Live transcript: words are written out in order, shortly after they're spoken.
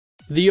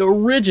The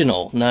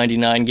original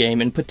 99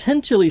 game, and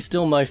potentially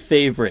still my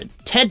favorite,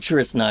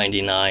 Tetris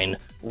 99,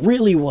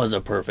 really was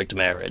a perfect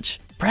marriage.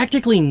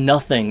 Practically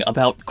nothing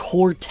about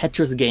core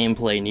Tetris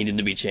gameplay needed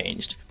to be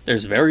changed.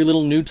 There's very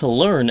little new to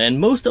learn, and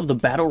most of the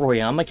Battle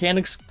Royale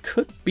mechanics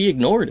could be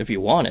ignored if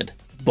you wanted.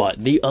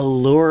 But the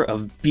allure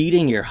of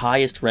beating your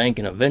highest rank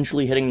and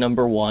eventually hitting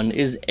number 1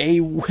 is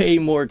a way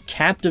more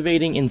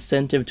captivating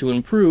incentive to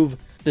improve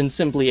than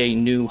simply a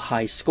new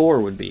high score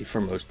would be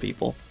for most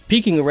people.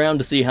 Peeking around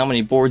to see how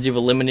many boards you've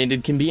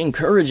eliminated can be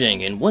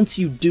encouraging, and once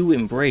you do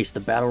embrace the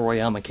Battle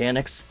Royale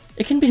mechanics,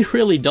 it can be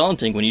really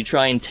daunting when you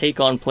try and take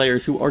on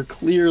players who are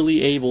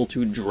clearly able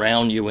to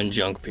drown you in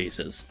junk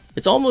pieces.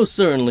 It's almost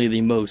certainly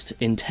the most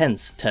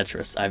intense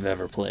Tetris I've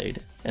ever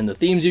played, and the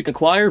themes you can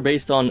acquire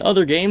based on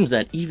other games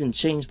that even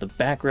change the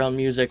background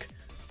music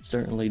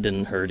certainly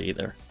didn't hurt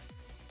either.